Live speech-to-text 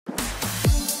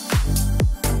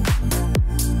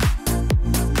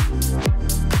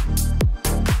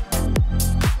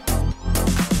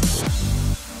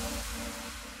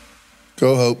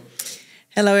Go, Hope.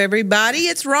 Hello, everybody.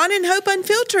 It's Ron and Hope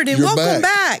Unfiltered, and welcome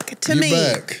back to me.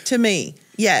 To me,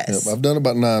 yes. Yep, I've done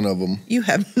about 9 of them. You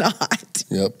have not.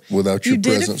 Yep, without your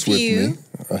presence with me.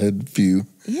 I had a few.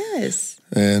 Yes.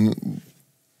 And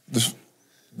the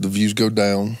views go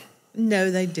down.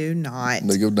 No, they do not.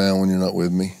 They go down when you're not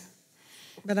with me.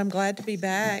 But I'm glad to be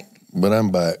back. But I'm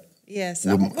back. Yes.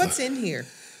 What's in here?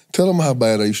 Tell them how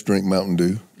bad I used to drink Mountain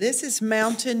Dew. This is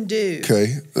Mountain Dew.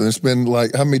 Okay. It's been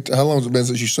like, how long has it been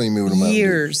since you've seen me with a Mountain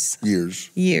Dew?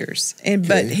 Years.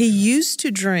 But he used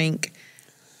to drink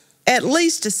at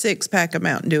least a 6-pack of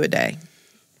Mountain Dew a day.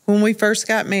 When we first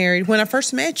got married, when I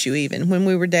first met you even, when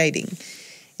we were dating.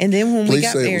 And then when we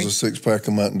got married. Please say it was a 6-pack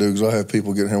of Mountain Dew, because I have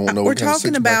people getting here and want to know what kind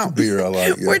of 6-pack of beer I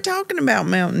like. Yeah. We're talking about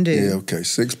Mountain Dew. Yeah, okay.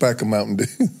 6-pack of Mountain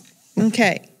Dew.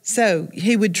 Okay. So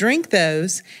he would drink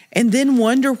those and then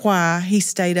wonder why he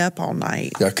stayed up all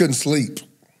night. Yeah, I couldn't sleep.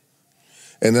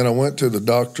 And then I went to the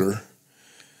doctor.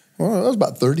 Well, I was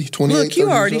about 30, 28, Look,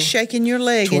 you already shaking your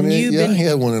leg. And you've been... he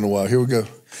had one in a while. Here we go.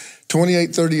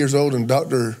 28, 30 years old, and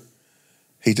doctor,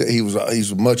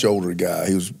 he's a much older guy.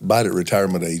 He was about at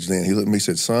retirement age then. He looked at me and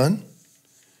said, "Son,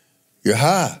 you're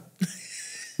high."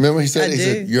 Remember he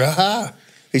said, "You're high."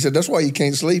 He said, "That's why you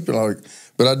can't sleep." And I'm like,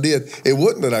 but I did. It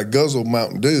wasn't that I guzzled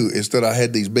Mountain Dew. It's that I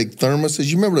had these big thermoses.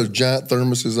 You remember those giant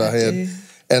thermoses I had?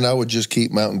 And I would just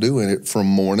keep Mountain Dew in it from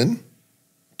morning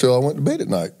till I went to bed at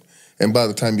night. And by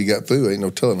the time you got through, ain't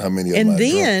no telling how many of them I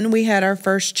drank. And then we had our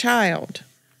first child.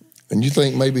 And you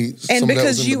think maybe some of that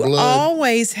was in the blood? And because you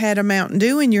always had a Mountain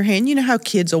Dew in your hand, you know how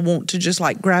kids will want to just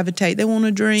like gravitate. They want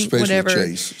to drink, especially whatever.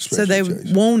 Chase. So they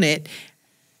want it.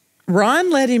 Ron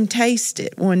let him taste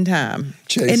it one time,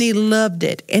 and he loved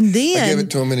it. And then I gave it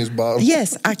to him in his bottle.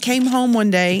 Yes, I came home one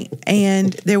day,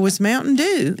 and there was Mountain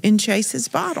Dew in Chase's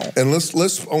bottle. And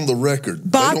let's on the record.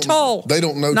 Bottle. They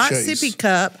don't know not Chase. Not sippy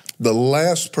cup. The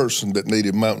last person that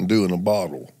needed Mountain Dew in a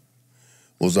bottle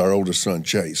was our oldest son,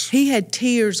 Chase. He had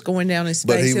tears going down his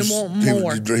face and want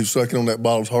more. He was sucking on that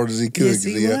bottle as hard as he could because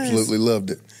he absolutely loved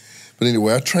it. But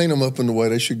anyway, I trained them up in the way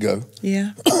they should go.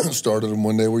 Yeah. Started them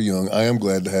when they were young. I am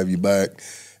glad to have you back.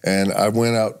 And I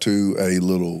went out to a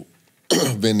little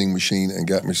vending machine and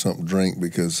got me something to drink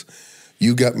because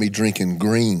you got me drinking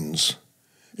greens.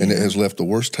 And it has left the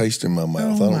worst taste in my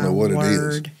mouth. I don't know what it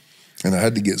is. And I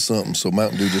had to get something. So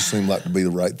Mountain Dew just seemed like to be the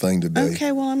right thing today.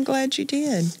 Okay, well, I'm glad you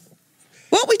did.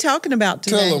 What are we talking about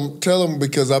today? Tell them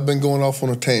because I've been going off on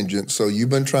a tangent. So you've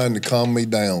been trying to calm me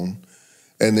down.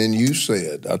 And then you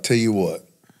said, I'll tell you what,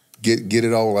 get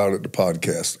it all out at the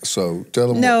podcast. So tell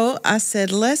them. No, I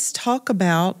said, let's talk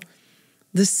about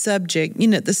the subject,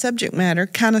 the subject matter,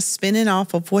 kind of spinning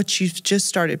off of what you've just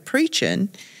started preaching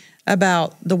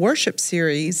about the worship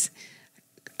series.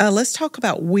 Let's talk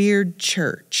about weird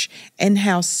church and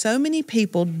how so many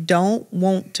people don't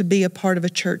want to be a part of a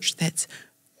church that's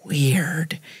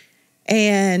weird.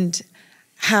 And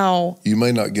how you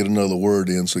may not get another word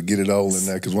in, so get it all in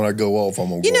there, because when I go off, I'm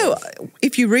going to go off.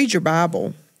 If you read your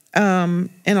Bible, and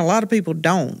a lot of people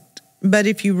don't, but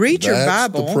if you read your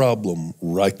Bible... That's the problem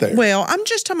right there. Well, I'm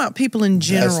just talking about people in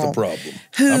general. That's the problem.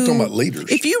 I'm talking about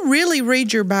leaders. If you really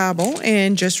read your Bible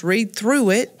and just read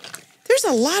through it, there's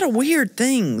a lot of weird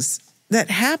things that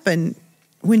happened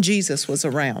when Jesus was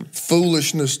around.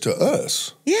 Foolishness to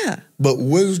us. Yeah. But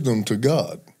wisdom to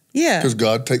God. Yeah. Because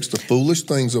God takes the foolish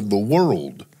things of the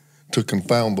world to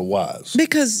confound the wise.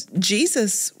 Because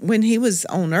Jesus, when he was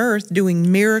on earth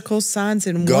doing miracles, signs,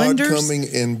 and wonders. God coming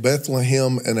in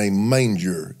Bethlehem in a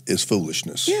manger is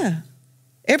foolishness. Yeah.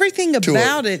 Everything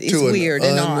about it is weird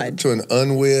and odd. To an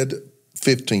unwed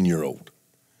 15-year-old.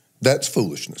 That's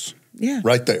foolishness. Yeah.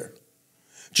 Right there.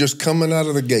 Just coming out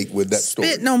of the gate with that story.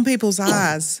 Spitting on people's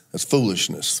eyes. That's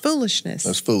foolishness. It's foolishness.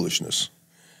 That's foolishness.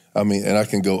 I mean, and I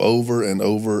can go over and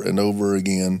over and over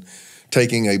again,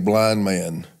 taking a blind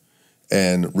man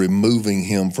and removing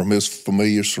him from his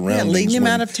familiar surroundings. Yeah, leading him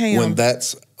out of town. When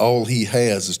that's all he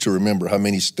has is to remember how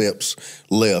many steps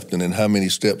left and then how many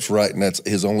steps right, and that's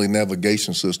his only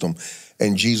navigation system.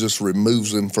 And Jesus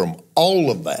removes him from all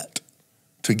of that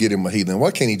to get him a heathen.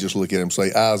 Why can't he just look at him and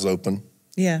say, eyes open?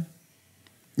 Yeah.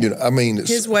 I mean,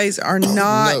 his ways are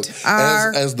not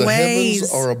our as the ways.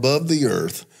 Heavens are above the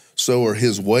earth, so are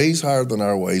his ways higher than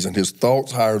our ways, and his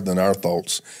thoughts higher than our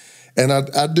thoughts. And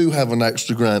I do have an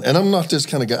extra grind. And I'm not this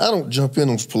kind of guy. I don't jump in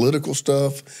on political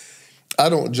stuff. I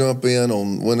don't jump in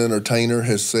on when an entertainer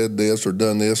has said this or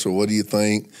done this, or what do you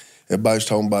think? Everybody's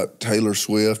talking about Taylor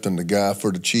Swift and the guy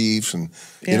for the Chiefs. And,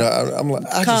 I'm like,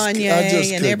 I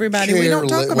just and everybody. We don't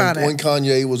talk about it. When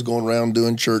Kanye was going around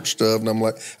doing church stuff, and I'm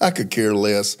like, I could care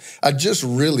less. I just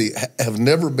really have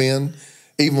never been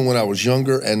even when I was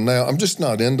younger, and now I'm just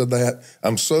not into that.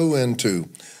 I'm so into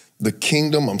the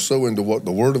kingdom. I'm so into what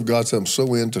the Word of God says. I'm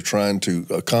so into trying to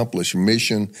accomplish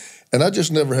mission, and I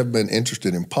just never have been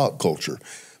interested in pop culture.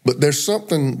 But there's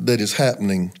something that is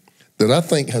happening that I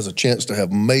think has a chance to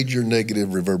have major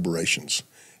negative reverberations.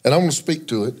 And I want to speak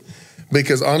to it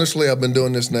because, honestly, I've been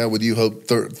doing this now with You Hope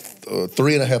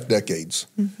 3.5 decades,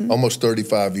 almost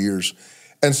 35 years.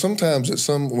 And sometimes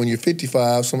when you're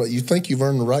 55, you think you've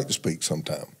earned the right to speak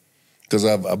sometime. Because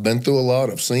I've been through a lot,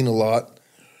 I've seen a lot.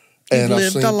 And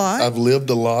I've lived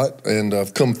a lot, and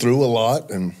I've come through a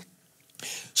lot. And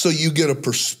so you get a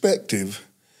perspective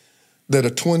that a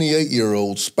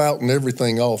 28-year-old spouting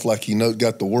everything off like he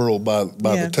got the world by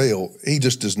the tail, he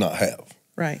just does not have.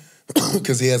 Right.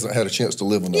 Because he hasn't had a chance to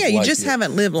live enough life. Yeah, you just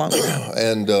haven't lived long enough.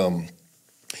 And,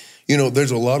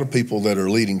 there's a lot of people that are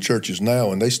leading churches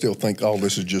now, and they still think all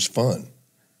this is just fun.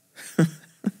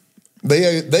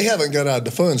 They haven't got out of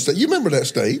the fun stage. You remember that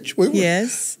stage?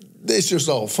 Yes. It's just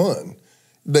all fun.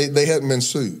 They hadn't been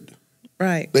sued.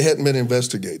 Right. They hadn't been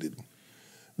investigated.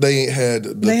 They had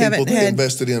people they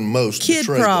invested in most kid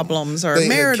problems or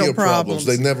marital problems.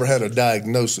 They've never had a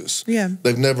diagnosis. Yeah.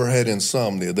 They've never had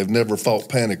insomnia. They've never fought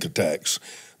panic attacks.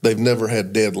 They've never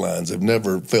had deadlines. They've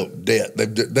never felt debt.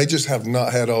 They just have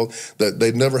not had all that.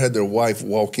 They've never had their wife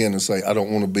walk in and say, "I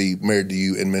don't want to be married to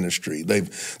you in ministry."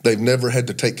 They've never had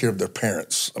to take care of their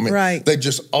parents. I mean, they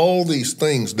just all these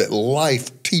things that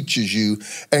life teaches you,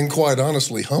 and quite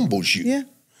honestly humbles you. Yeah.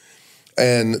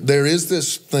 And there is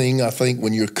this thing, I think,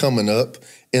 when you're coming up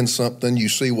in something, you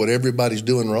see what everybody's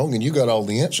doing wrong, and you got all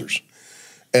the answers.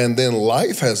 And then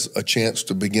life has a chance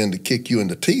to begin to kick you in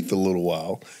the teeth a little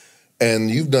while. And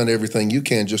you've done everything you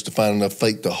can just to find enough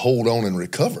faith to hold on and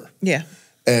recover. Yeah.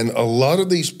 And a lot of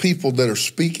these people that are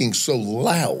speaking so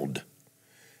loud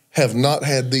have not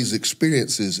had these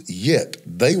experiences yet.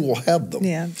 They will have them.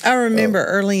 Yeah. I remember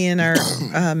early in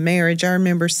our marriage, I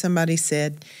remember somebody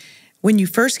said, when you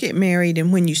first get married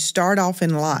and when you start off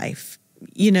in life,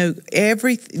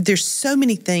 there's so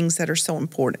many things that are so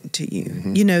important to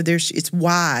you. It's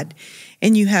wide.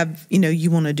 And you have,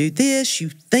 you want to do this, you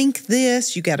think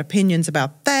this, you got opinions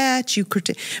about that,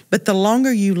 but the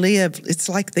longer you live, it's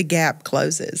like the gap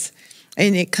closes.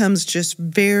 And it comes just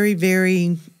very,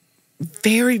 very,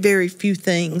 very, very few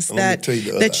things that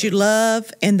you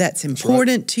love and that's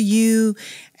important to you.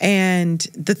 And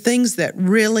the things that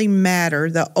really matter,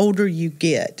 the older you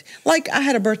get. Like I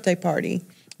had a birthday party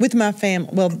with my family.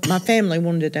 Well, my family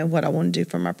wanted to know what I wanted to do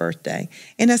for my birthday.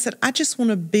 And I said, I just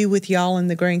want to be with y'all and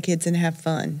the grandkids and have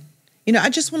fun. I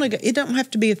just want to go. It don't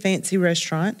have to be a fancy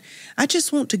restaurant. I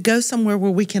just want to go somewhere where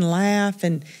we can laugh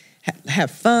and have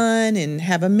fun and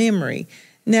have a memory.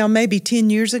 Now, maybe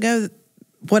 10 years ago,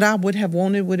 what I would have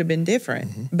wanted would have been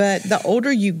different. But the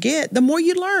older you get, the more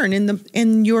you learn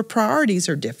and your priorities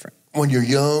are different. When you're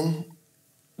young,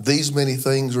 these many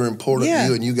things are important to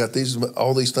you, and you got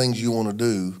all these things you want to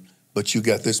do, but you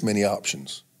got this many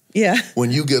options. Yeah.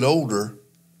 When you get older,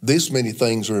 this many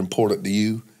things are important to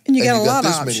you, and you got a lot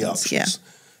of this many options. Yeah.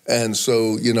 And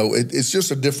so, it's just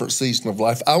a different season of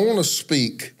life. I want to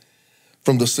speak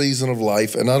from the season of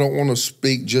life, and I don't want to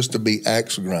speak just to be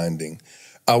axe grinding.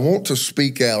 I want to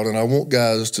speak out, and I want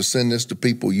guys to send this to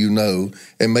people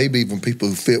and maybe even people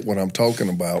who fit what I'm talking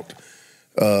about.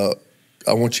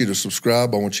 I want you to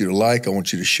subscribe. I want you to like. I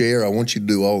want you to share. I want you to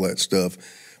do all that stuff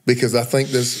because I think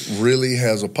this really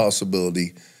has a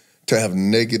possibility to have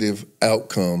negative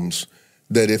outcomes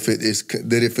that if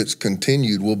it's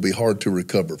continued will be hard to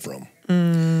recover from.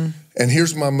 And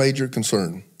here's my major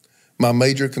concern. My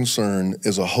major concern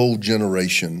is a whole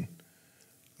generation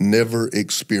never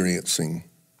experiencing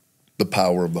the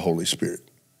power of the Holy Spirit.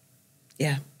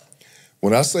 Yeah.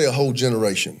 When I say a whole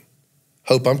generation,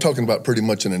 Hope, I'm talking about pretty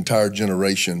much an entire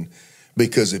generation,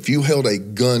 because if you held a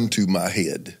gun to my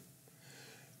head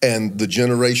and the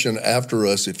generation after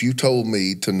us, if you told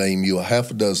me to name you a half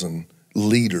a dozen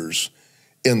leaders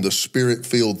in the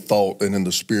Spirit-filled thought and in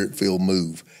the Spirit-filled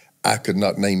move, I could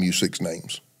not name you 6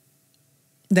 names.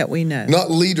 That we know.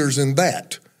 Not leaders in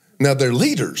that. Now, they're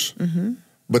leaders,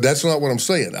 but that's not what I'm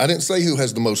saying. I didn't say who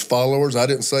has the most followers. I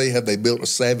didn't say have they built a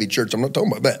savvy church. I'm not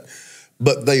talking about that.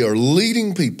 But they are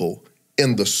leading people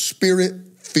in the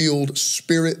Spirit-filled,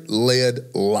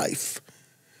 Spirit-led life,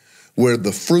 where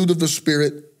the fruit of the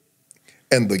Spirit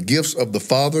and the gifts of the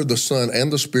Father, the Son,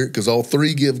 and the Spirit, because all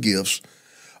 3 give gifts,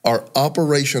 are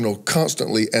operational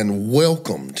constantly and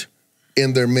welcomed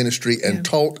in their ministry and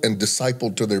taught and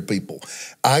discipled to their people.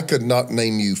 I could not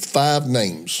name you 5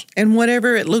 names. And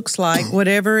whatever it looks like,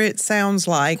 whatever it sounds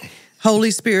like,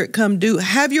 Holy Spirit, come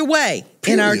have your way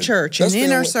in our church and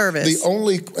in our service. The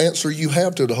only answer you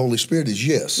have to the Holy Spirit is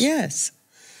yes. Yes.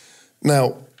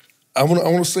 Now, I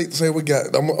want to say I'm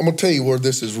going to tell you where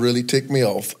this has really ticked me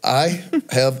off. I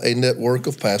have a network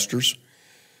of pastors,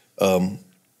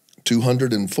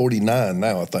 249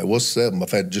 now. I thought it was 7.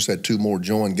 I've just had 2 more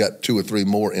join, got 2 or 3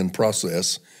 more in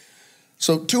process.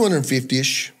 So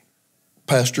 250-ish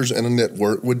pastors in a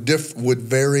network with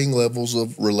varying levels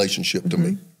of relationship to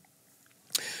me.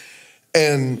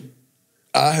 And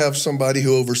I have somebody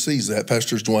who oversees that,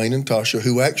 Pastors Dwayne and Tasha,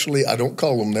 who actually, I don't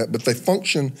call them that, but they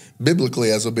function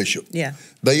biblically as a bishop. Yeah.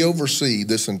 They oversee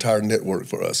this entire network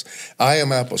for us. I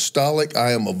am apostolic.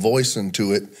 I am a voice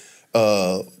into it,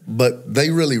 but they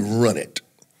really run it.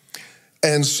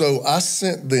 And so I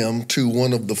sent them to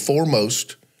one of the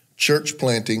foremost church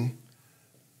planting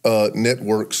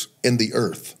networks in the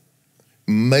earth,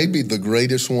 maybe the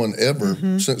greatest one ever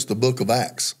since the book of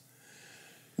Acts.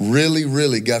 Really,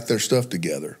 really got their stuff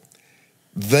together.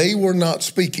 They were not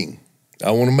speaking.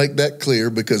 I want to make that clear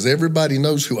because everybody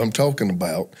knows who I'm talking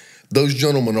about. Those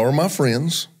gentlemen are my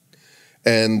friends,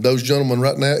 and those gentlemen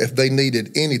right now, if they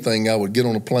needed anything, I would get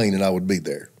on a plane and I would be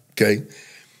there, okay?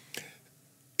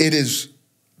 It is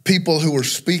people who are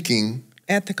speaking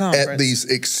at the conference, at these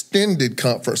extended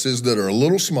conferences that are a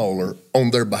little smaller on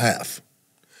their behalf.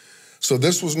 So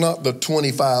this was not the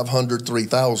 2,500,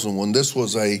 3,000 one. This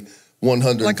was a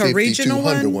 150, like a regional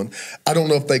 200 one. I don't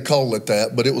know if they call it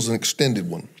that, but it was an extended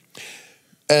one.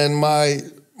 And my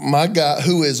guy,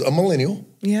 who is a millennial,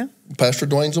 Pastor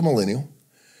Dwayne's a millennial,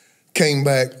 came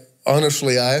back.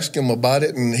 Honestly, I asked him about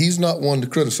it, and he's not one to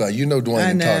criticize. You know Dwayne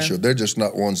and Tasha, they're just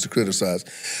not ones to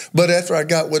criticize. But after I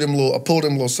got with him, I pulled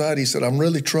him a little aside. He said, I'm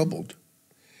really troubled.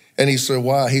 And he said,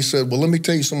 why? He said, well, let me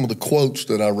tell you some of the quotes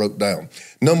that I wrote down.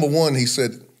 Number one, he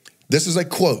said, this is a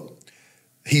quote.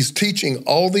 He's teaching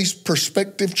all these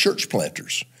prospective church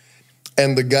planters.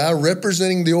 And the guy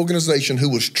representing the organization who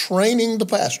was training the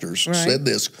pastors said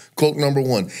this, quote number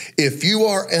 1, if you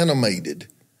are animated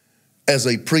as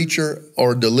a preacher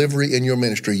or delivery in your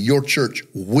ministry, your church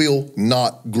will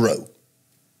not grow.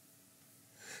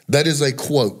 That is a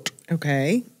quote.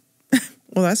 Okay.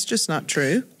 Well, that's just not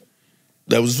true.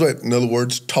 That was it. In other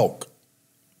words, talk.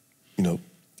 You know,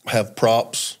 have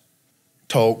props,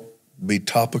 talk, be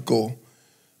topical,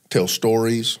 tell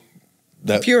stories.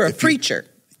 If you're a preacher,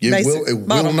 it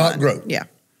will not grow. Yeah.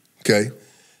 Okay.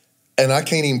 And I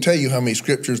can't even tell you how many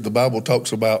scriptures the Bible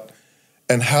talks about,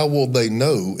 and how will they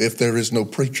know if there is no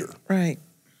preacher? Right.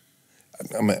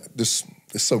 I mean, this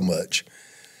is so much.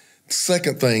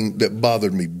 Second thing that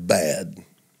bothered me bad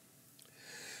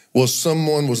was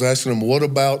someone was asking them, what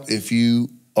about if you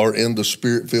are in the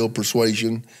spirit-filled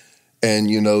persuasion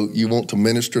and, you know, you want to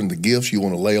minister in the gifts, you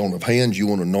want to lay on of hands, you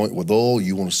want to anoint with oil,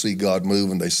 you want to see God move?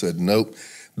 And they said, nope.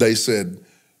 They said,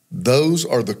 those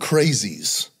are the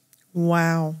crazies.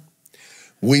 Wow.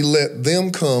 We let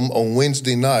them come on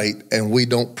Wednesday night and we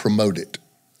don't promote it.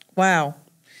 Wow.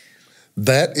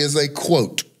 That is a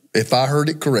quote, if I heard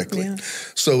it correctly. Yeah.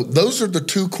 So those are the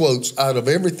 2 quotes out of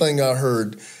everything I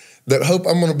heard that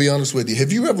I'm going to be honest with you.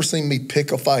 Have you ever seen me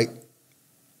pick a fight?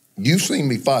 You've seen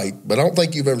me fight, but I don't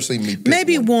think you've ever seen me pick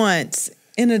Maybe one. once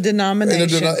in a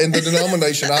denomination. In the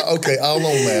denomination, I'll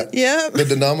own that. Yeah. The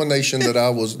denomination that I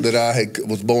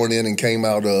was born in and came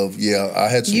out of, I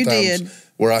had some times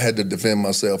where I had to defend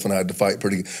myself and I had to fight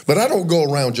pretty good. But I don't go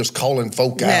around just calling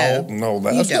folk out and all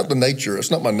that. That's not the nature. It's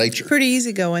not my nature. Pretty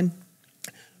easy going.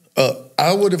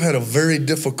 I would have had a very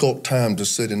difficult time to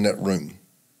sit in that room.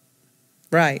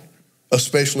 Right.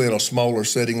 Especially in a smaller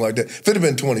setting like that. If it had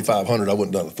been 2,500, I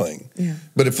wouldn't have done a thing. Yeah.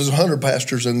 But if there's 100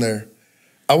 pastors in there,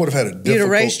 I would have had a difficult time. You'd have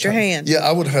raised your hand. Yeah,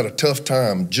 I would have had a tough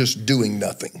time just doing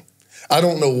nothing. I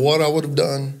don't know what I would have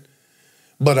done,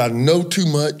 but I know too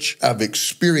much. I've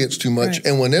experienced too much. Right.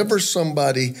 And whenever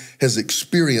somebody has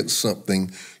experienced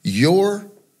something, your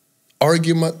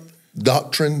argument,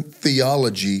 doctrine,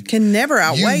 theology can never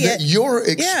outweigh it. Your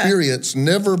experience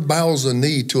never bows a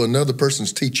knee to another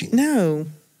person's teaching. No.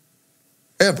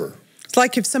 Ever. It's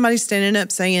like if somebody's standing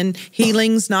up saying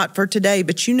healing's not for today,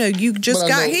 but you know you just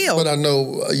got healed. But I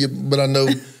know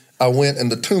I went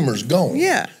and the tumor's gone.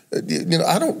 Yeah. You know,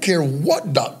 I don't care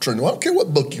what doctrine, I don't care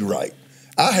what book you write.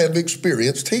 I have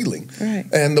experienced healing. Right.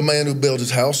 And the man who built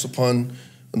his house upon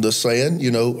the sand,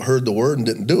 you know, heard the word and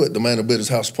didn't do it. The man who built his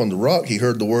house upon the rock, he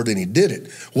heard the word and he did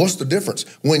it. What's the difference?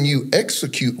 When you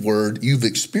execute word, you've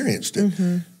experienced it.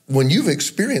 Mm-hmm. When you've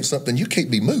experienced something, you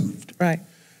can't be moved. Right.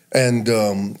 And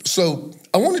so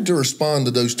I wanted to respond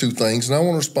to those 2 things, and I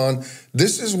want to respond,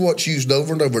 this is what's used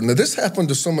over and over. Now, this happened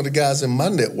to some of the guys in my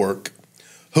network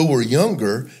who were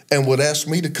younger and would ask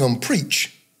me to come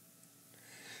preach.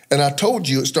 And I told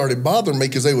you it started bothering me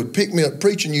because they would pick me up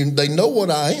preaching. They know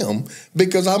what I am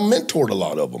because I mentored a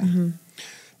lot of them. Mm-hmm.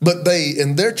 But they,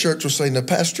 in their church, were saying, now,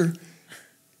 Pastor,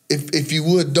 if you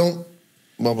would, don't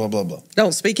blah, blah, blah, blah.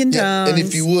 Don't speak in tongues. And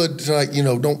if you would tonight,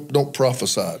 don't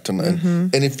prophesy tonight.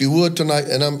 Mm-hmm. And if you would tonight,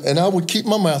 and I would keep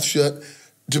my mouth shut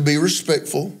to be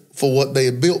respectful for what they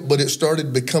had built, but it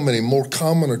started becoming a more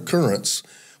common occurrence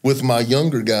with my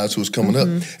younger guys who was coming up.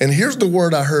 And here's the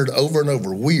word I heard over and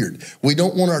over, weird. We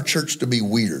don't want our church to be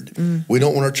weird. We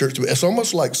don't want our church to be, it's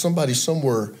almost like somebody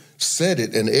somewhere said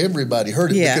it and everybody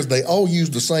heard it because they all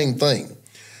used the same thing.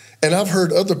 And I've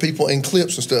heard other people in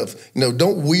clips and stuff,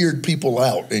 don't weird people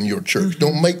out in your church.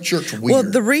 Don't make church weird. Well,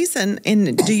 the reason,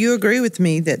 and do you agree with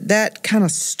me that kind of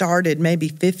started maybe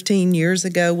 15 years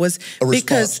ago was a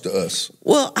response to us.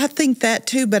 Well, I think that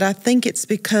too, but I think it's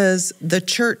because the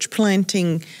church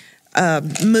planting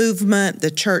movement, the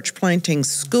church planting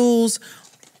schools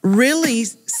really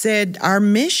said our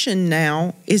mission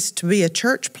now is to be a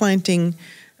church planting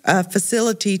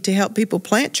facility to help people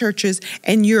plant churches,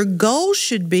 and your goal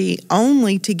should be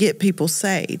only to get people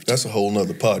saved. That's a whole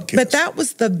nother podcast. But that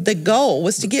was the goal,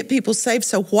 was to get people saved.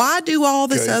 So why do all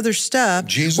this other stuff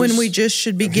when we just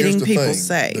should be getting people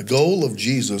saved? The goal of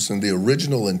Jesus and the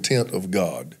original intent of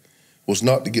God was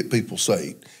not to get people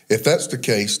saved. If that's the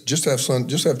case, just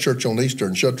have church on Easter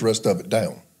and shut the rest of it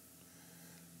down.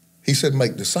 He said,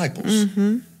 make disciples.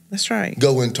 That's right.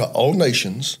 Go into all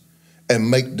nations and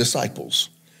make disciples.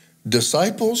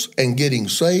 Disciples and getting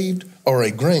saved are a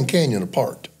Grand Canyon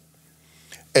apart.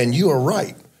 And you are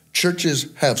right.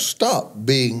 Churches have stopped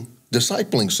being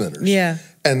discipling centers. Yeah.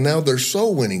 And now they're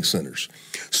soul winning centers.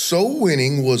 Soul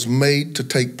winning was made to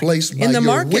take place by in the your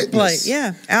marketplace. witness.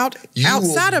 Yeah.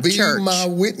 Outside of church. You will be my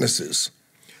witnesses.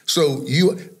 So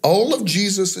all of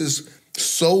Jesus's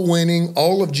soul winning,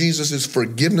 all of Jesus's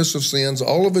forgiveness of sins,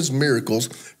 all of his miracles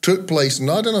took place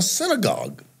not in a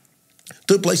synagogue.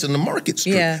 Took place in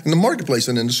the in the marketplace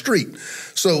and in the street.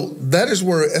 So that's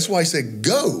why he said,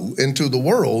 go into the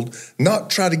world, not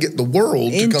try to get the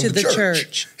world to come to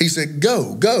church. He said,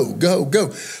 go, go, go,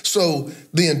 go. So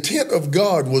the intent of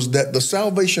God was that the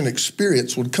salvation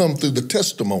experience would come through the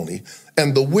testimony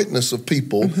and the witness of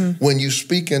people when you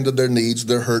speak into their needs,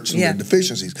 their hurts, and their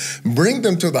deficiencies. Bring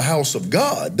them to the house of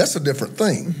God. That's a different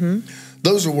thing.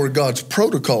 Those are where God's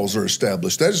protocols are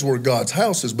established. That is where God's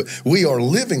house is. But we are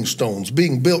living stones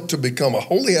being built to become a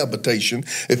holy habitation,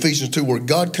 Ephesians 2, where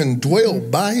God can dwell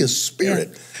by his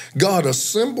Spirit. God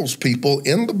assembles people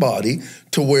in the body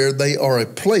to where they are a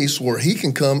place where he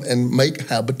can come and make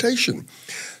habitation.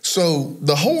 So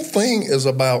the whole thing is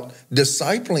about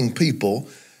discipling people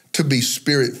to be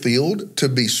Spirit-filled, to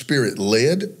be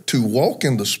Spirit-led, to walk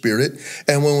in the Spirit.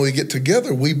 And when we get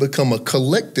together, we become a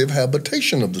collective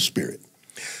habitation of the Spirit.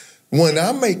 When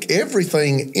I make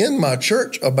everything in my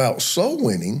church about soul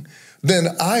winning, then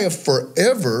I have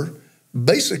forever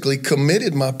basically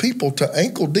committed my people to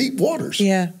ankle-deep waters.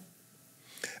 Yeah.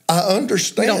 I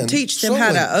understand. We don't teach them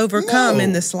how to overcome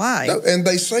in this life. No, and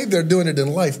they say they're doing it in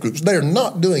life groups. They're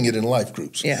not doing it in life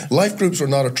groups. Yeah. Life groups are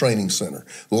not a training center.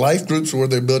 Life groups are where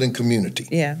they're building community.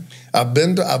 Yeah. I've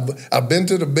been to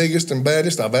the biggest and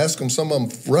baddest. I've asked them, some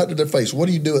of them right to their face, what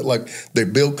do you do it like? They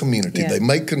build community. Yeah. They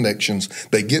make connections.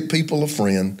 They get people a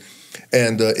friend.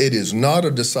 And it is not a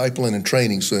discipling and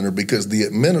training center because the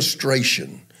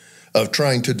administration of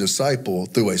trying to disciple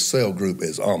through a cell group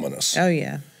is ominous. Oh,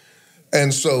 yeah.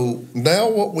 And so now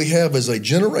what we have is a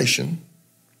generation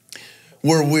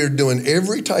where we're doing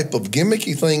every type of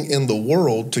gimmicky thing in the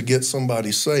world to get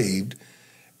somebody saved.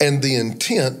 And the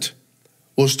intent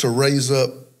was to raise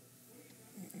up,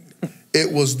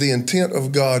 it was the intent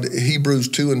of God, Hebrews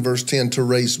 2 and verse 10, to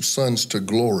raise sons to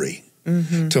glory,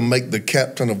 to make the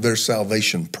captain of their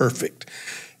salvation perfect.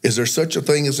 Is there such a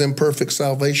thing as imperfect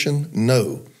salvation?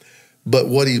 No. But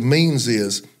what he means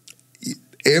is,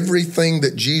 everything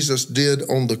that Jesus did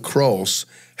on the cross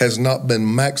has not been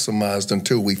maximized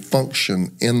until we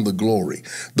function in the glory.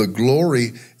 The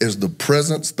glory is the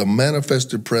presence, the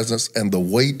manifested presence, and the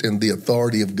weight and the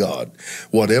authority of God.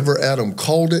 Whatever Adam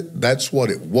called it, that's what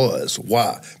it was.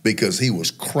 Why? Because he was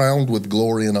crowned with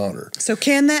glory and honor. So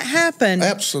can that happen?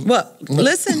 Absolutely. Well,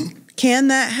 listen, can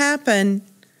that happen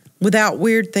without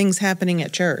weird things happening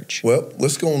at church? Well,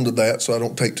 let's go on to that so I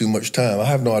don't take too much time. I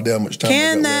have no idea how much time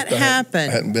Can that happen?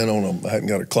 I hadn't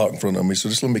got a clock in front of me, so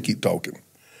just let me keep talking.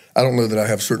 I don't know that I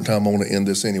have a certain time I want to end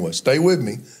this anyway. Stay with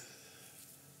me.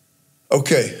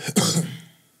 Okay.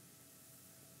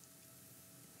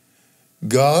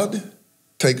 God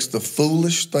takes the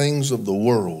foolish things of the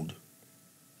world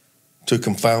to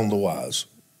confound the wise.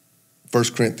 2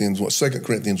 Corinthians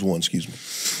 1, excuse me.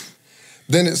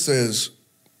 Then it says,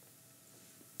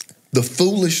 The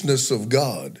foolishness of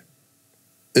God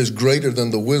is greater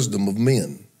than the wisdom of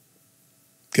men.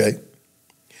 Okay?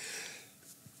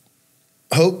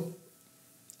 Hope,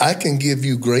 I can give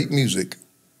you great music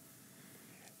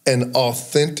and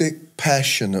authentic,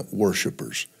 passionate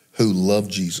worshipers who love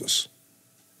Jesus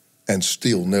and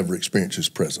still never experience his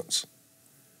presence.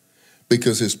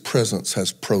 Because his presence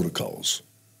has protocols.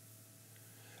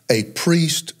 A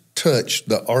priest touched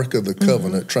the Ark of the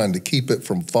Covenant trying to keep it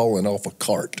from falling off a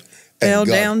cart. Fell and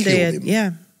God down killed dead, him.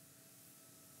 yeah.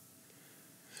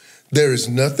 There is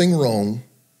nothing wrong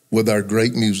with our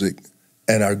great music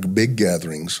and our big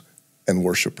gatherings and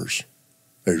worshipers.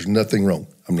 There's nothing wrong.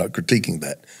 I'm not critiquing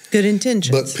that. Good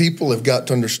intentions. But people have got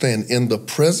to understand, in the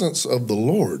presence of the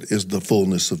Lord is the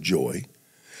fullness of joy,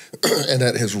 and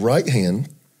at his right hand,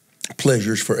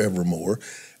 pleasures forevermore,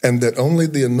 and that only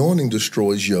the anointing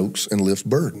destroys yokes and lifts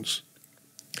burdens.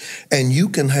 And you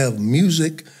can have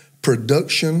music,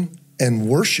 production, and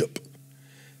worship,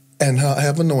 and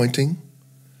have anointing,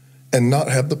 and not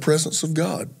have the presence of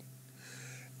God.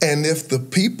 And if the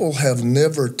people have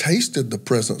never tasted the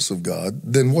presence of God,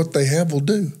 then what they have will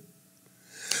do.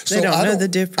 They don't know the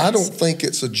difference. I don't think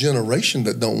it's a generation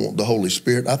that don't want the Holy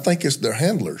Spirit. I think it's their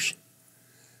handlers.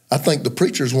 I think the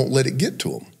preachers won't let it get to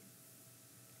them.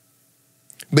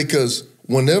 Because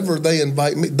whenever they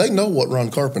invite me, they know what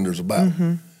Ron Carpenter's about.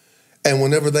 And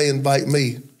whenever they invite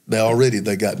me,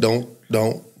 they got don't.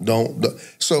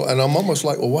 So, and I'm almost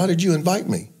like, well, why did you invite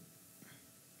me?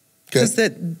 Because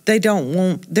that they don't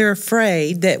want, they're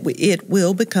afraid that it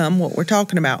will become what we're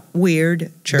talking about, weird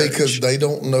church. Because they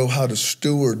don't know how to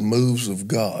steward moves of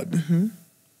God.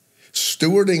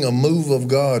 Stewarding a move of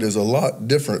God is a lot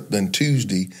different than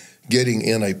Tuesday getting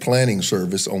in a planning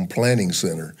service on Planning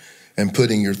Center and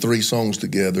putting your 3 songs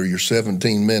together, your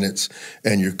 17 minutes,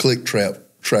 and your click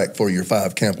track for your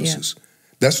 5 campuses.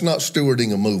 That's not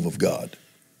stewarding a move of God.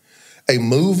 A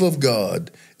move of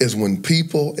God is when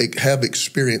people have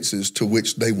experiences to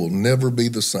which they will never be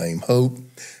the same. Hope,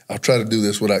 I'll try to do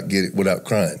this without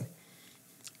crying.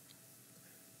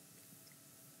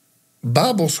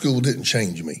 Bible school didn't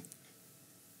change me.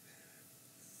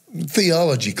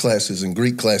 Theology classes and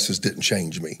Greek classes didn't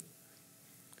change me.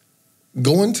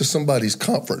 Going to somebody's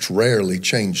conference rarely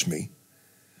changed me.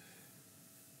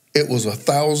 It was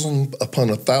 1,000 upon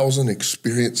 1,000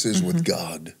 experiences with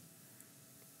God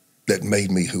that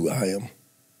made me who I am.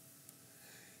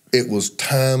 It was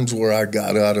times where I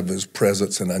got out of his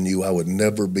presence and I knew I would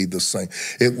never be the same.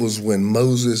 It was when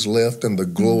Moses left and the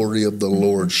glory of the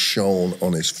Lord shone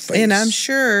on his face. And I'm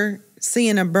sure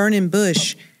seeing a burning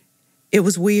bush, it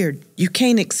was weird. You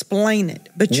can't explain it,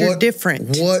 but you're different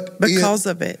because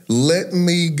of it. Let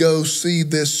me go see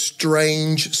this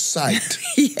strange sight.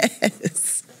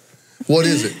 Yes. What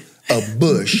is it? A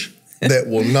bush that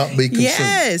will not be consumed.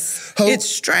 Yes, Hope, it's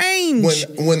strange.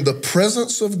 When the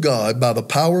presence of God by the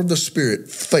power of the Spirit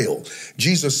fell,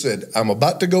 Jesus said, I'm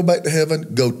about to go back to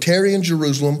heaven. Go tarry in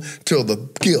Jerusalem till the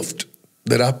gift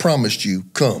that I promised you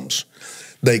comes.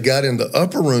 They got in the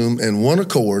upper room in one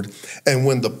accord, and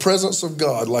when the presence of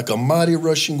God, like a mighty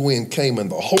rushing wind, came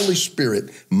and the Holy Spirit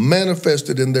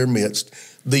manifested in their midst,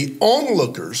 the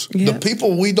onlookers, the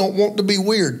people we don't want to be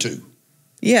weird to,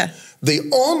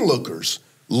 the onlookers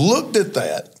looked at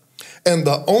that, and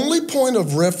the only point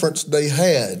of reference they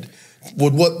had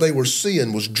with what they were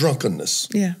seeing was drunkenness.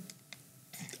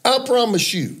 I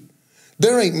promise you,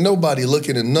 there ain't nobody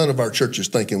looking in none of our churches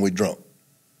thinking we drunk.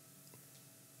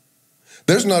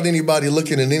 There's not anybody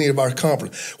looking at any of our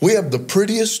conferences. We have the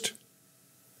prettiest,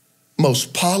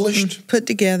 most polished, put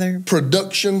together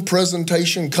production,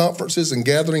 presentation, conferences, and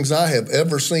gatherings I have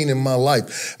ever seen in my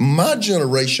life. My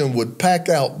generation would pack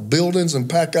out buildings and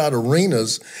pack out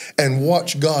arenas and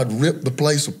watch God rip the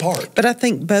place apart. But I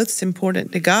think both's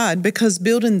important to God, because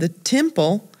building the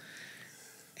temple,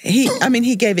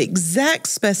 he gave exact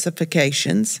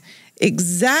specifications,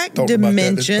 exact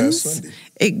dimensions,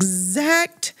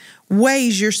 exact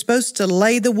ways you're supposed to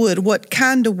lay the wood, what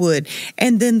kind of wood,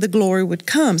 and then the glory would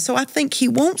come. So I think he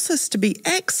wants us to be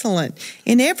excellent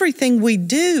in everything we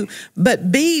do,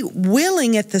 but be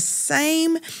willing at the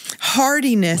same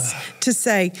hardiness to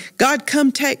say, God,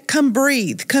 come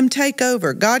breathe, come take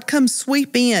over. God, come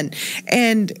sweep in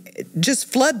and just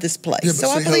flood this place. So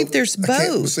I believe there's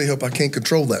both. I can't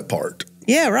control that part.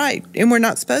 Yeah, right. And we're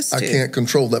not supposed to. I can't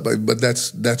control that, but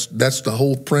that's the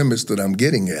whole premise that I'm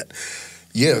getting at.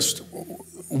 Yes,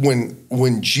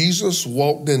 when Jesus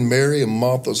walked in Mary and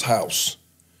Martha's house,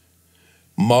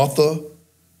 Martha,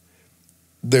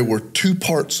 there were 2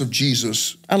 parts of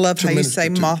Jesus. I love how you say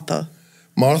Martha.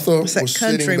 Martha was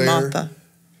sitting there,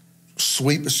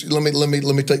 sweep. Let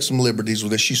me take some liberties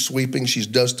with this. She's sweeping, she's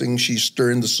dusting, she's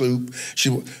stirring the soup.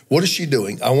 What is she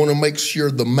doing? I want to make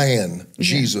sure the man,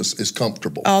 Jesus, is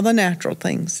comfortable. All the natural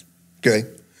things. Okay?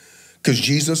 Because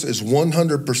Jesus is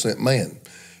 100% man.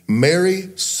 Mary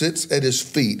sits at his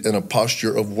feet in a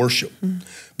posture of worship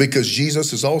because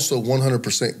Jesus is also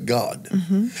 100% God.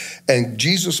 And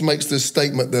Jesus makes this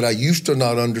statement that I used to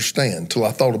not understand till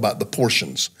I thought about the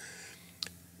portions.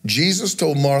 Jesus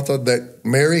told Martha that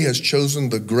Mary has chosen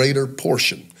the greater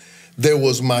portion. There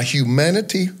was my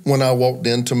humanity when I walked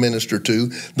in to minister to.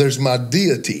 There's my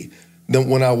deity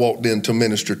when I walked in to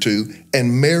minister to.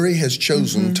 And Mary has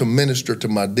chosen to minister to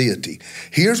my deity.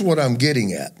 Here's what I'm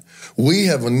getting at. We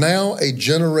have now a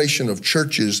generation of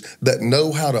churches that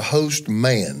know how to host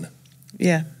man.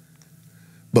 Yeah.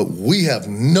 But we have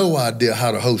no idea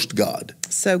how to host God.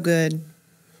 So good.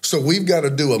 So we've got to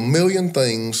do a million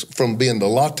things from being the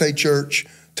latte church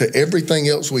to everything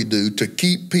else we do to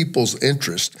keep people's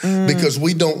interest because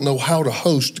we don't know how to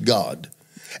host God.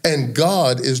 And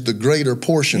God is the greater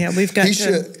portion. Yeah, we've got he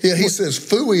says,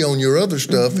 phooey on your other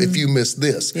stuff if you miss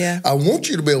this. Yeah. I want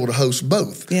you to be able to host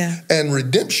both. Yeah. And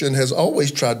redemption has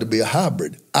always tried to be a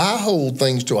hybrid. I hold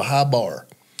things to a high bar.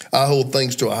 I hold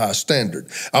things to a high standard.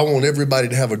 I want everybody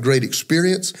to have a great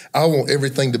experience. I want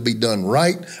everything to be done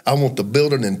right. I want the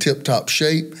building in tip-top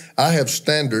shape. I have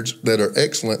standards that are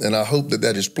excellent, and I hope that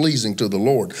that is pleasing to the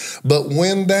Lord. But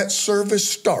when that service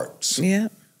starts,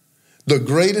 the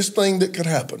greatest thing that could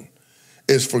happen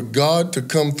is for God to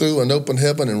come through and open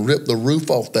heaven and rip the roof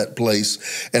off that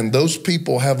place, and those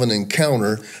people have an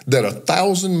encounter that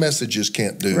 1,000 messages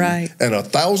can't do, and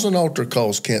 1,000 altar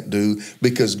calls can't do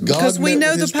because God. Because we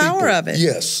know the power of it.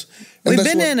 Yes. And we've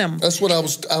been in them. That's what I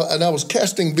was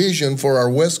casting vision for our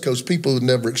West Coast people who've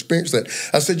never experienced that.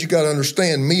 I said, you got to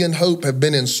understand, me and Hope have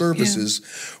been in services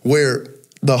where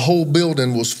the whole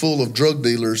building was full of drug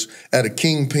dealers at a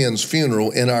kingpin's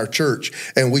funeral in our church.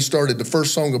 And we started the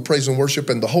first song of praise and worship,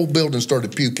 and the whole building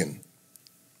started puking.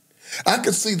 I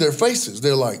could see their faces.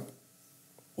 They're like,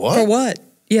 what? For what?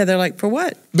 Yeah, they're like, for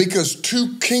what? Because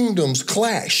two kingdoms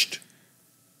clashed.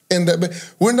 And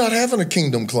we're not having a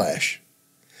kingdom clash.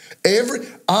 Every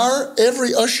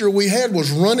usher we had was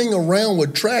running around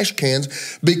with trash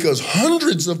cans because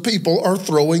hundreds of people are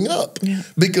throwing up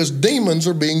because demons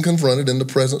are being confronted in the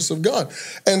presence of God.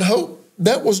 And Hope,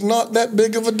 that was not that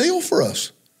big of a deal for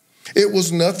us. It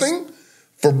was nothing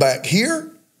for back here.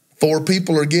 4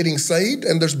 people are getting saved,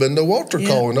 and there's been no altar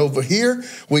call. And over here,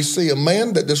 we see a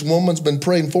man that this woman's been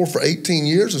praying for 18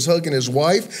 years, is hugging his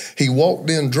wife. He walked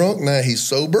in drunk. Now he's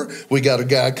sober. We got a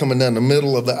guy coming down the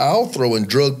middle of the aisle throwing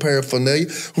drug paraphernalia.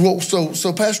 Well,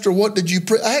 so Pastor, what did you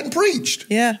preach? I hadn't preached.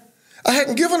 Yeah. I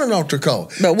hadn't given an altar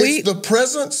call. But it's the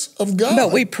presence of God.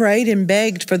 But we prayed and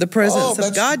begged for the presence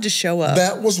of God to show up.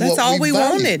 That's all we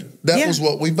wanted. That was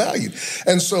what we valued.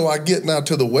 And so I get now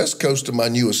to the West Coast of my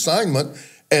new assignment,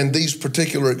 and these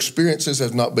particular experiences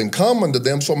have not been common to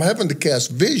them, so I'm having to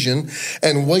cast vision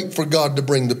and wait for God to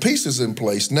bring the pieces in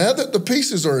place. Now that the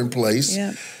pieces are in place,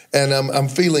 and I'm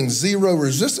feeling zero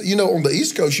resistance. You know, on the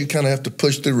East Coast, you kind of have to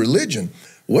push through religion.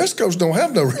 West Coast don't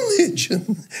have no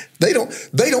religion. They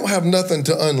don't have nothing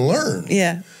to unlearn.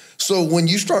 Yeah. So when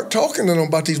you start talking to them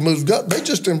about these moves of God, they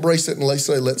just embrace it and they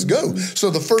say, let's go. So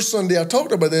the first Sunday I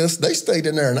talked about this, they stayed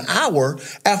in there an hour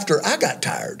after I got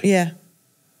tired. Yeah.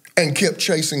 And kept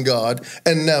chasing God.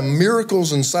 And now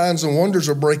miracles and signs and wonders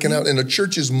are breaking out, and the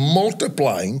church is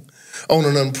multiplying on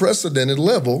an unprecedented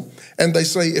level. And they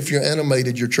say, if you're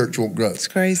animated, your church won't grow. It's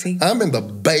crazy. I'm in the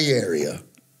Bay Area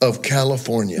of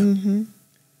California,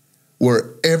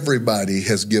 where everybody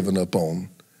has given up on.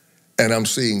 And I'm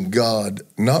seeing God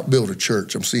not build a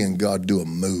church. I'm seeing God do a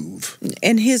move.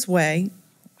 In his way,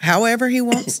 however he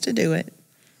wants to do it.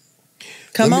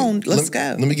 Let's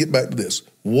go. Let me get back to this.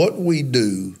 What we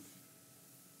do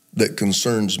that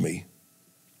concerns me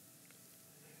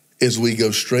is we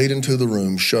go straight into the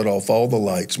room, shut off all the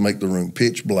lights, make the room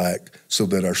pitch black so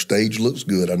that our stage looks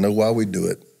good. I know why we do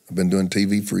it. I've been doing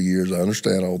TV for years. I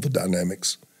understand all the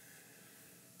dynamics.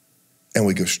 And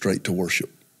we go straight to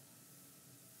worship.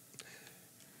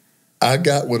 I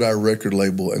got with our record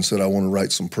label and said, I want to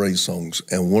write some praise songs.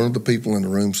 And one of the people in the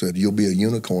room said, you'll be a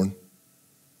unicorn.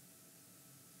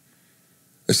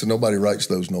 They said, nobody writes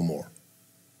those no more.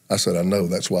 I said, I know.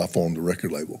 That's why I formed the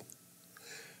record label.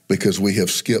 Because we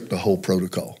have skipped the whole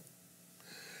protocol.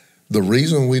 The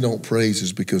reason we don't praise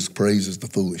is because praise is the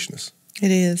foolishness.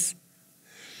 It is.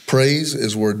 Praise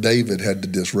is where David had to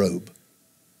disrobe.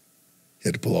 He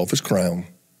had to pull off his crown.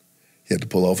 He had to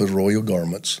pull off his royal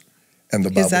garments. And the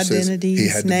Bible says he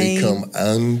had to become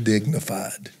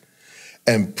undignified.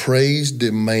 And praise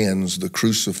demands the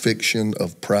crucifixion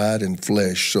of pride and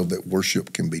flesh so that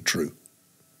worship can be true.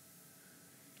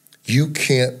 You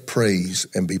can't praise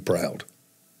and be proud.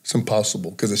 It's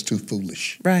impossible because it's too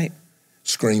foolish. Right.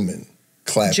 Screaming,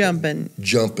 clapping,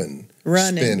 jumping,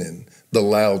 running, spinning, the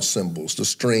loud cymbals, the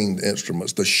stringed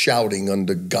instruments, the shouting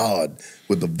unto God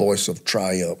with the voice of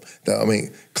triumph. I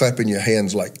mean, clapping your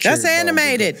hands like cherry That's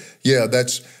animated. Yeah,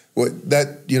 that's what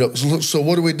that, you know. So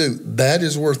what do? That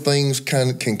is where things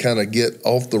can kind of get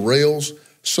off the rails.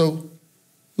 So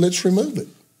let's remove it.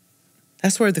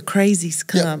 That's where the crazies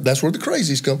come. Yeah, that's where the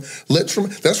crazies come.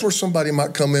 That's where somebody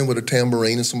might come in with a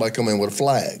tambourine and somebody come in with a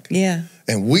flag. Yeah.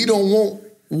 And we don't want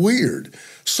weird.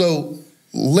 So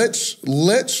let's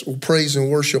praise and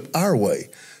worship our way.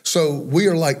 So we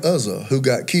are like Uzzah, who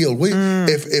got killed.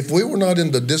 If we were not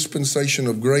in the dispensation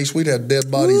of grace, we'd have dead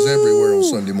bodies everywhere on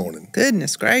Sunday morning.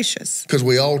 Goodness gracious. Because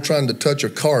we all trying to touch a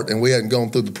cart and we hadn't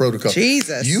gone through the protocol.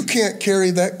 Jesus. You can't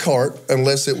carry that cart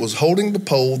unless it was holding the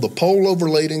pole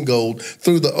overlaid in gold,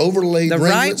 through the overlaid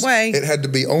ringlets. Right way. It had to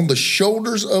be on the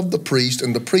shoulders of the priest,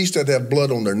 and the priest had to have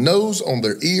blood on their nose, on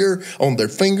their ear, on their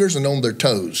fingers, and on their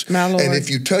toes. My Lord. And if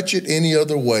you touch it any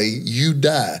other way, you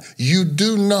die. You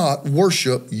do not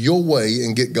worship your way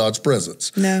and get God's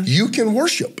presence. No. You can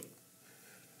worship.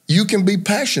 You can be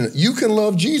passionate. You can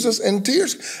love Jesus in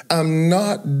tears. I'm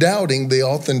not doubting the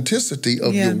authenticity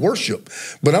of your worship,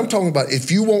 but I'm talking about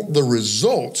if you want the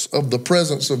results of the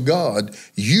presence of God,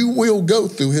 you will go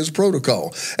through his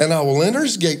protocol. And I will enter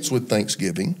his gates with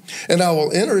thanksgiving, and I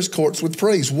will enter his courts with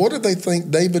praise. What do they think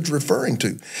David's referring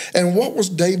to? And what was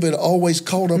David always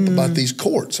caught up about these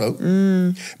courts?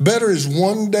 Better is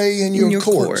one day in your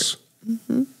courts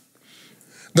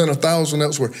than 1,000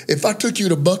 elsewhere. If I took you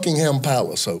to Buckingham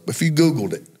Palace, Hope, if you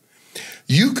Googled it,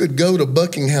 you could go to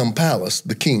Buckingham Palace,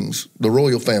 the kings, the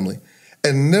royal family,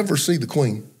 and never see the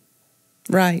queen.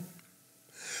 Right.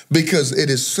 Because it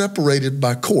is separated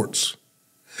by courts.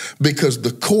 Because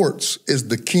the courts is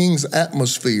the king's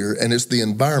atmosphere and it's the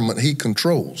environment he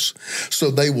controls.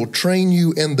 So they will train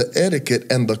you in the etiquette,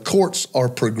 and the courts are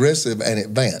progressive and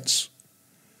advanced.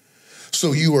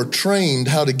 So you are trained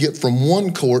how to get from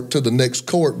one court to the next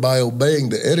court by obeying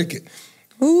the etiquette.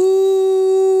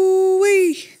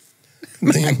 Ooh-wee.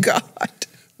 My God.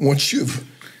 Once you've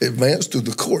advanced through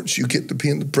the courts, you get to be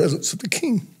in the presence of the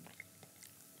king.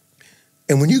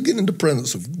 And when you get in the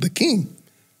presence of the king,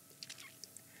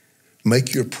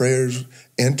 make your prayers,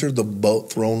 enter the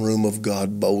throne room of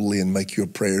God boldly, and make your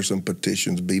prayers and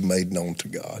petitions be made known to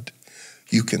God.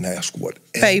 You can ask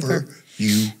whatever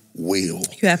you will.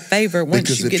 You have favor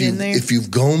once you get in there. If you've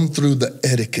gone through the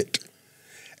etiquette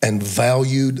and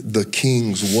valued the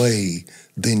king's way,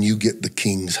 then you get the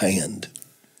king's hand.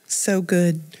 So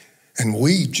good. And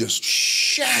we just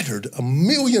shattered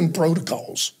 1,000,000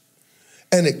 protocols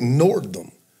and ignored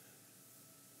them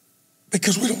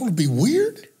because we don't want to be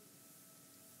weird.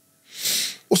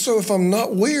 Well, so if I'm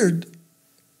not weird,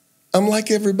 I'm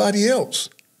like everybody else.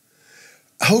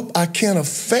 I hope I can't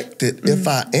affect it if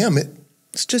I am it.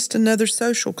 It's just another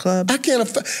social club.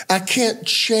 I can't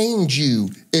change you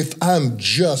if I'm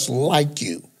just like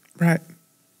you. Right.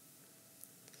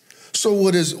 So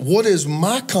what is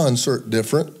my concert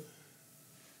different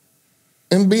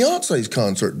and Beyonce's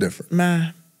concert different?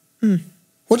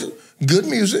 Good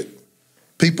music,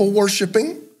 people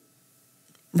worshiping.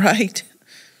 Right.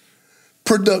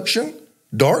 Production,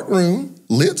 dark room,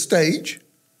 lit stage.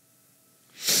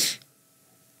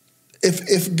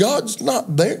 If God's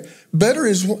not there, better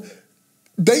is,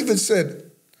 David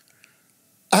said,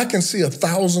 I can see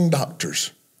 1,000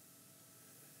 doctors,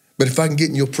 but if I can get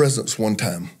in your presence one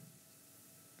time,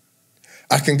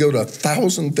 I can go to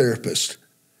 1,000 therapists,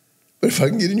 but if I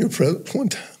can get in your presence one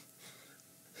time.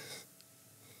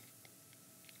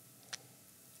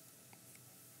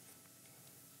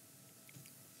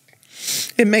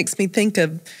 It makes me think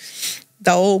of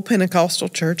the old Pentecostal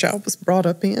church I was brought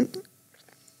up in.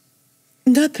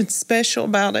 Nothing special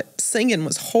about it. Singing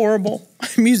was horrible.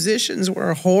 Musicians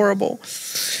were horrible.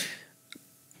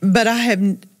 But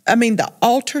the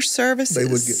altar services. They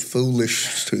would get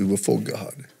foolish too before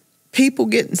God. People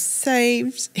getting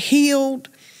saved, healed.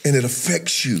 And it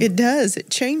affects you. It does. It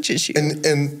changes you.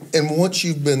 And once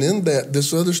you've been in that,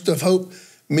 this other stuff, Hope,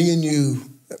 me and you,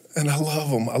 and I love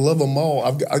them. I love them all.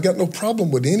 I've got no problem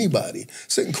with anybody.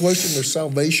 Sit and question their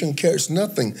salvation, cares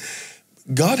nothing.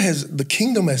 The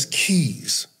kingdom has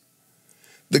keys.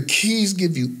 The keys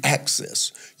give you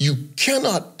access. You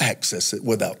cannot access it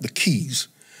without the keys.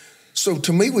 So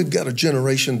to me, we've got a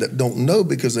generation that don't know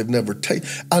because they've never tasted.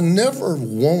 I never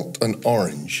want an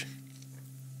orange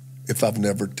if I've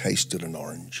never tasted an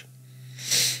orange.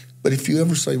 But if you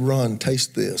ever say, Ron,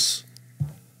 taste this,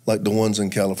 like the ones in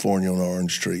California on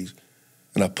orange trees,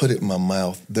 and I put it in my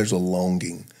mouth, there's a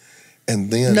longing. And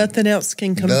then nothing else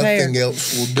can compare. Nothing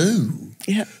else will do.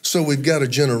 Yeah. So we've got a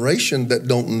generation that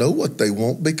don't know what they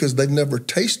want because they've never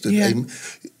tasted Yeah.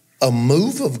 A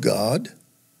move of God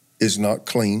is not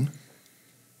clean.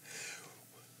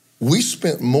 We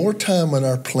spent more time in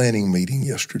our planning meeting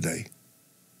yesterday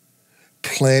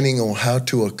planning on how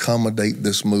to accommodate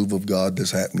this move of God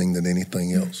that's happening than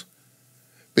anything else.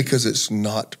 Because it's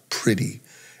not pretty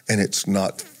and it's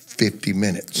not 50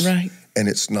 minutes. Right. And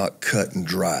it's not cut and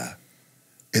dry.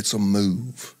 It's a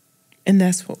move. And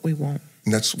that's what we want.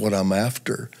 And that's what I'm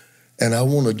after. And I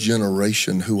want a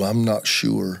generation who I'm not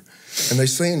sure. And they're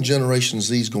saying Generation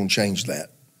Z is going to change that.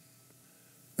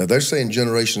 Now, they're saying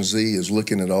Generation Z is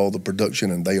looking at all the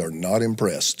production and they are not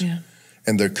impressed. Yeah.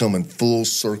 And they're coming full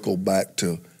circle back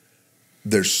to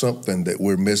there's something that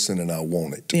we're missing and I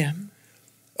want it. Yeah.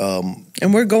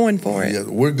 And we're going for it. Yeah,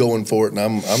 we're going for it. And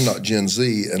I'm not Gen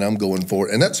Z and I'm going for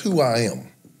it. And that's who I am.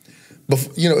 But,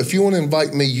 if you want to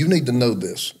invite me, you need to know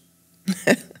this.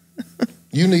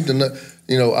 You need to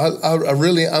know,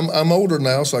 I'm older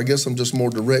now, so I guess I'm just more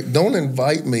direct. Don't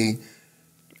invite me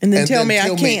and then tell me I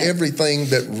can't. Me everything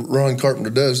that Ron Carpenter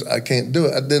does, I can't do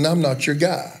it. Then I'm not your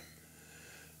guy.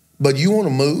 But you want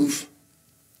to move?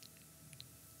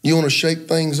 You want to shake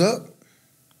things up?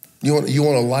 You want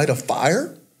to light a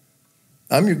fire?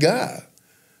 I'm your guy.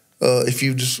 If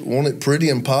you just want it pretty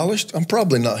and polished, I'm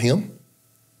probably not him.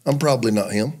 I'm probably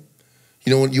not him.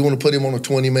 You want to put him on a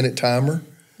 20-minute timer?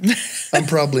 I'm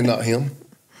probably not him.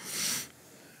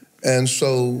 And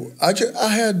so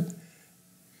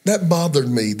that bothered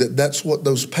me, that's what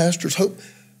those pastors hope.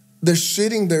 They're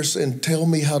sitting there saying, tell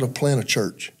me how to plant a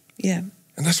church. Yeah.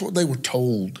 And that's what they were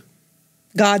told.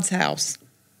 God's house.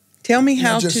 Tell me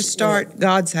how to start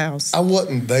God's house. I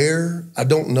wasn't there. I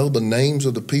don't know the names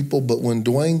of the people, but when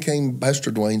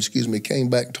Pastor Dwayne, came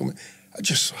back and told me, I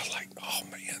was like, oh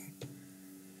man.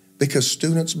 Because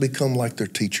students become like their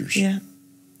teachers. Yeah.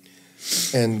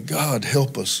 And God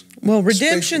help us. Well,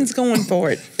 redemption's going for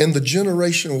it. In the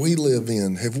generation we live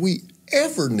in, have we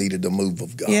ever needed a move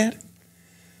of God? Yeah.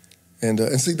 And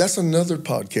see, that's another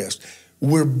podcast.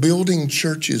 We're building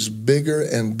churches bigger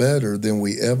and better than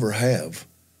we ever have.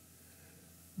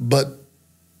 But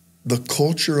the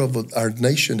culture of our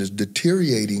nation is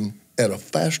deteriorating at a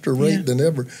faster rate than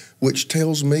ever, which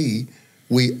tells me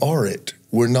we are it.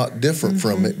 We're not different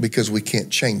from it because we can't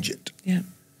change it. Yeah.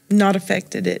 Not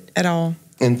affected it at all.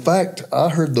 In fact, I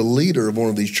heard the leader of one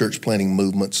of these church planting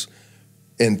movements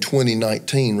in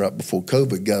 2019, right before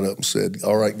COVID, got up and said,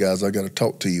 all right, guys, I got to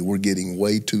talk to you. We're getting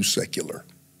way too secular.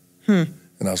 And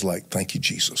I was like, thank you,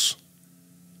 Jesus.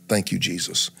 Thank you,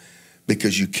 Jesus.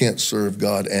 Because you can't serve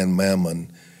God and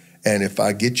mammon. And if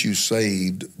I get you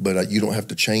saved, but you don't have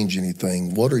to change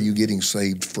anything, what are you getting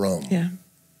saved from? Yeah.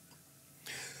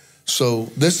 So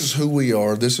this is who we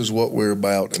are. This is what we're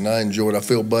about. And I enjoy it. I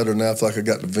feel better now. I feel like I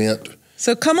got to vent.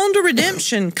 So come on to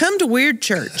Redemption. Come to Weird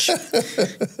Church.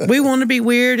 We want to be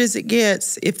weird as it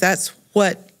gets if that's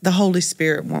what the Holy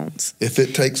Spirit wants. If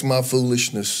it takes my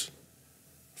foolishness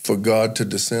for God to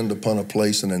descend upon a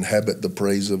place and inhabit the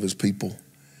praise of his people,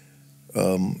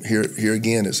 here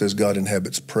again it says God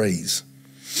inhabits praise.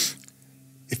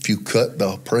 If you cut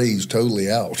the praise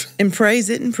totally out. And praise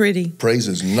isn't pretty. Praise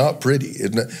is not pretty,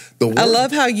 isn't it? I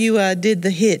love how you did the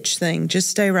hitch thing. Just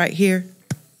stay right here.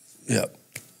 Yeah.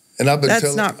 And I've been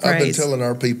telling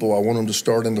our people I want them to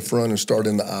start in the front and start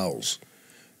in the aisles.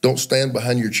 Don't stand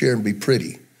behind your chair and be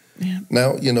pretty. Yeah.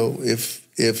 Now, if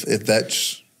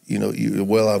that's,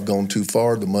 I've gone too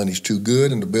far, the money's too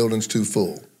good and the building's too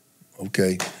full.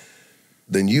 Okay.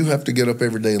 Then you have to get up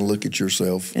every day and look at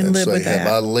yourself and say, have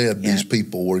I led these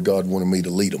people where God wanted me to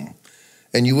lead them?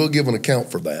 And you will give an account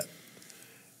for that.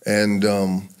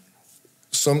 And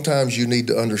sometimes you need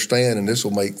to understand, and this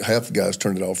will make half the guys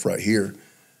turn it off right here,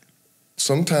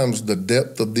 sometimes the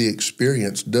depth of the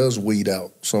experience does weed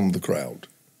out some of the crowd.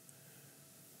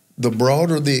 The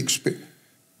broader the experience,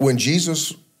 when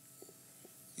Jesus,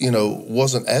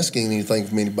 wasn't asking anything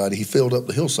from anybody, he filled up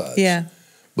the hillsides. Yeah.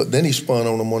 But then he spun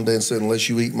on them one day and said, unless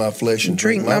you eat my flesh and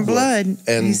drink my blood.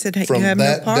 And he said, hey, from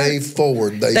that day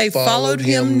forward, they followed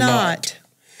him not.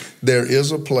 There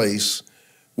is a place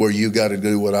where you got to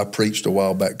do what I preached a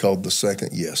while back called the second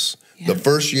yes. Yeah. The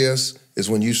first yes is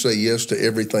when you say yes to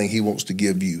everything he wants to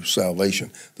give you, salvation.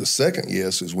 The second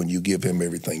yes is when you give him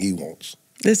everything he wants.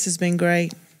 This has been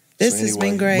great. This has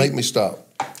been great. Make me stop.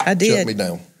 I did. Shut me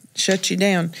down. Shut you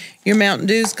down. Your Mountain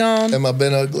Dew's gone. Am I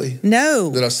been ugly?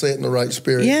 No. Did I say it in the right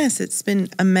spirit? Yes, it's been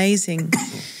amazing.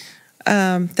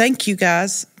 Thank you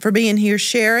guys for being here.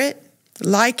 Share it,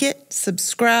 like it,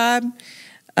 subscribe.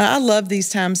 I love these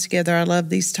times together. I love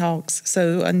these talks.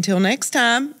 So until next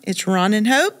time, it's Ron and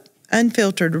Hope,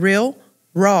 Unfiltered, real,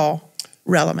 raw,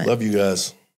 relevant. Love you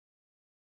guys.